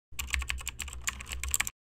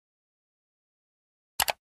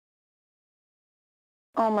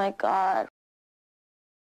Oh my God.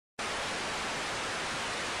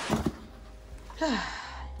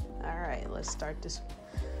 All right, let's start this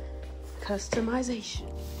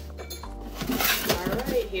customization. All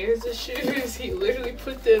right, here's the shoes. He literally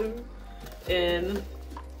put them in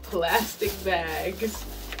plastic bags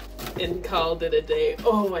and called it a day.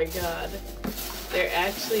 Oh my God. They're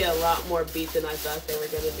actually a lot more beat than I thought they were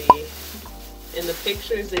gonna be. In the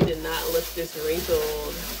pictures, they did not look this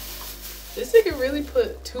wrinkled. This nigga really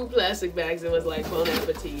put 2 plastic bags and was like, bon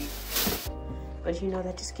appetit. But you know,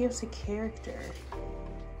 that just gives a character.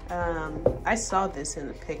 I saw this in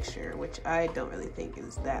the picture, which I don't really think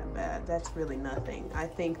is that bad. That's really nothing. I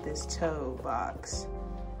think this toe box,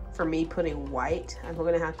 for me putting white, I'm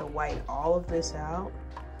gonna have to white all of this out.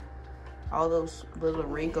 All those little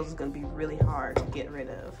wrinkles is gonna be really hard to get rid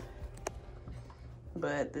of.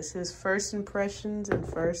 But this is first impressions and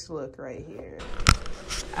first look right here.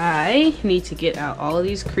 I need to get out all of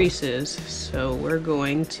these creases, so we're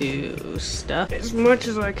going to stuff as much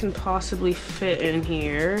as I can possibly fit in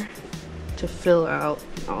here to fill out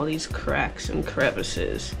all these cracks and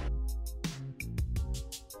crevices.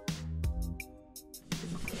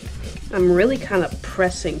 I'm really kind of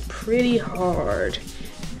pressing pretty hard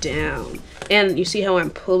down. And you see how I'm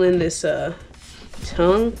pulling this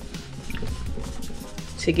tongue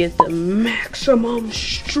to get the maximum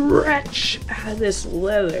stretch out of this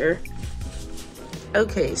leather.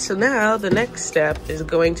 Okay, so now the next step is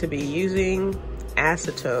going to be using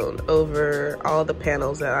acetone over all the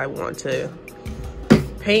panels that I want to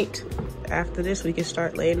paint. After this, we can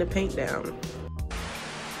start laying the paint down.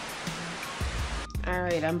 All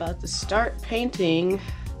right, I'm about to start painting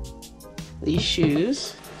these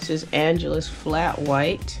shoes. This is Angela's flat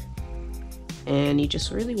white, and you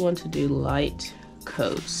just really want to do light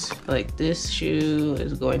coats. Like, this shoe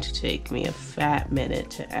is going to take me a fat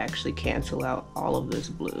minute to actually cancel out all of this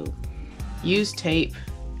blue. Use tape,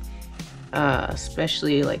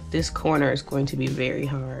 especially like this corner is going to be very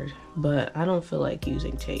hard, but I don't feel like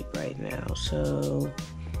using tape right now. So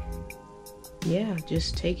yeah,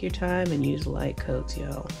 just take your time and use light coats,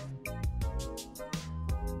 y'all.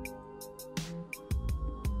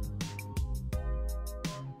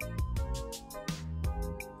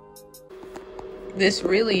 This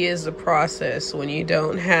really is the process when you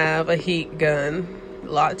don't have a heat gun.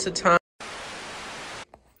 Lots of time.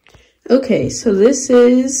 Okay, so this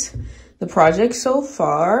is the project so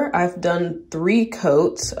far. I've done 3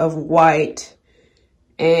 coats of white,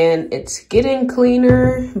 and it's getting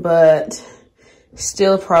cleaner, but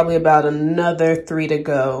still probably about another 3 to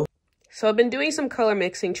go. So I've been doing some color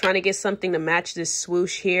mixing, trying to get something to match this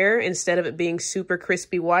swoosh here instead of it being super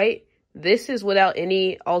crispy white. This is without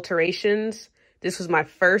any alterations. This was my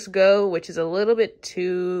first go, which is a little bit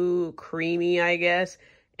too creamy, I guess.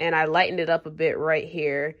 And I lightened it up a bit right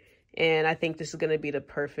here. And I think this is gonna be the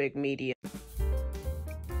perfect medium.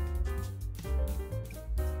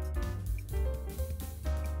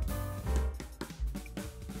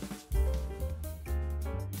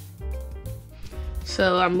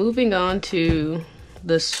 So I'm moving on to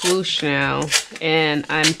the swoosh now, and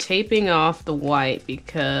I'm taping off the white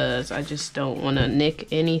because I just don't want to nick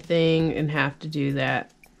anything and have to do that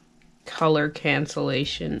color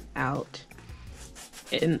cancellation out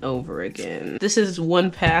and over again. This is one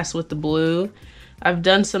pass with the blue. I've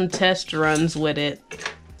done some test runs with it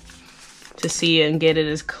to see and get it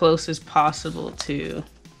as close as possible to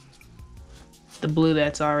the blue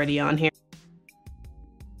that's already on here.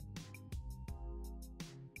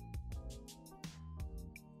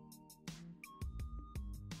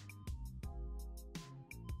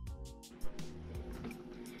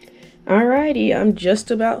 Alrighty, I'm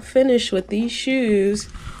just about finished with these shoes.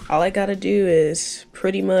 All I gotta do is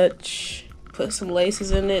pretty much put some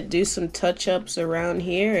laces in it, do some touch-ups around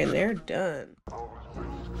here, and they're done.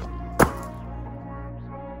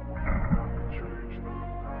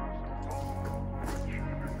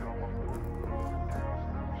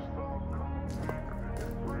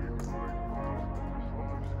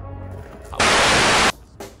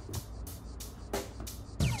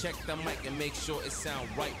 Check the mic and make sure it sound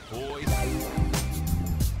right, boys.